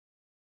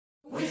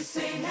We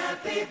sing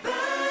happy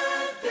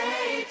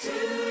birthday to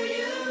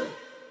you,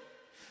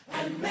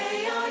 and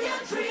may all your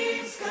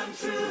dreams come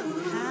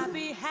true.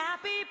 Happy,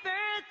 happy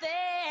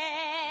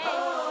birthday.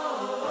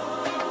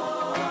 Oh,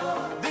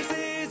 this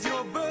is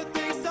your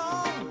birthday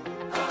song.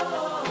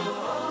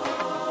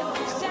 Oh,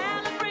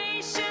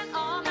 celebration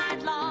all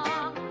night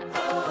long.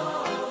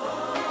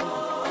 Oh,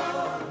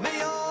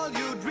 may all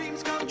your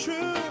dreams come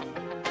true.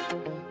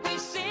 We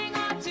sing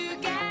all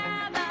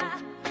together.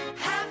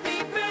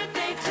 happy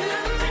birthday to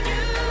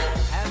you.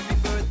 Happy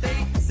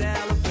birthday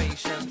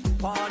celebration,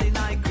 party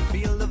night, we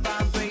feel the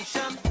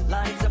vibration.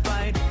 Lights are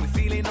bright, we're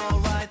feeling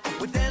alright.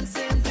 We're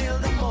dancing till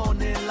the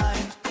morning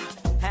light.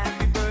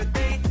 Happy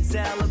birthday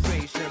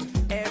celebration,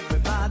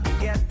 everybody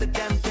get the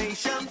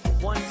temptation.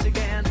 Once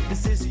again,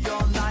 this is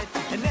your night,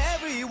 and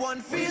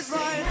everyone feels Sing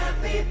right.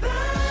 happy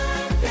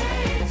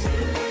birthday to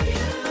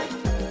you,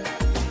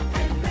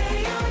 and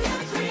may all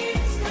your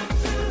dreams come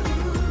true.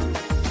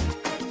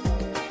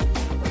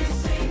 We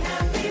sing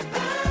happy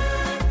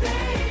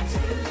birthday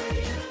to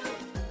you.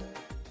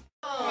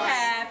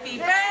 Happy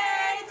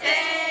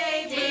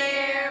birthday,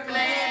 dear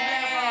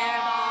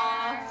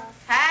Blaire.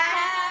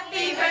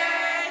 Happy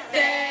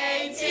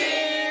birthday to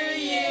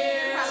you.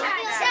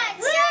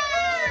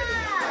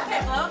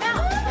 Okay, blow them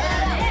out.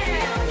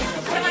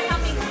 Come on,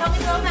 help me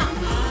blow them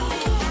out.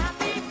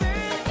 Happy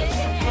birthday.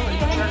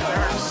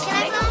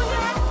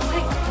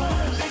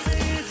 This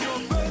is your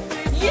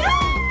birthday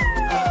Yeah!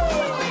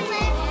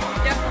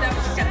 Yep, that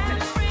was just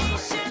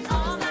Celebration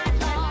all night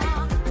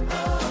long.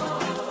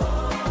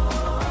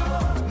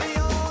 may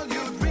all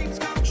your dreams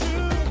come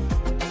true.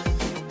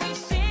 We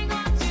sing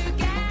all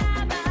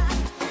together.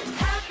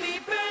 Happy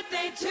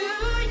birthday to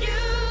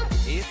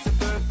you. It's a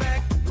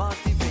perfect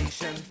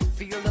motivation.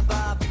 Feel the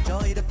vibe,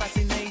 enjoy the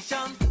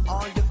fascination.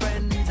 All your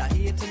friends are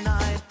here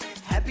tonight.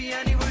 Happy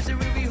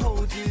anniversary, we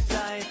hold you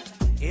tight.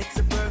 It's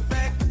a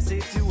perfect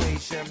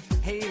situation.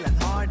 Hale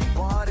and hard,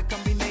 what a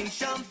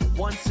combination.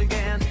 Once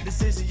again,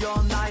 this is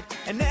your night.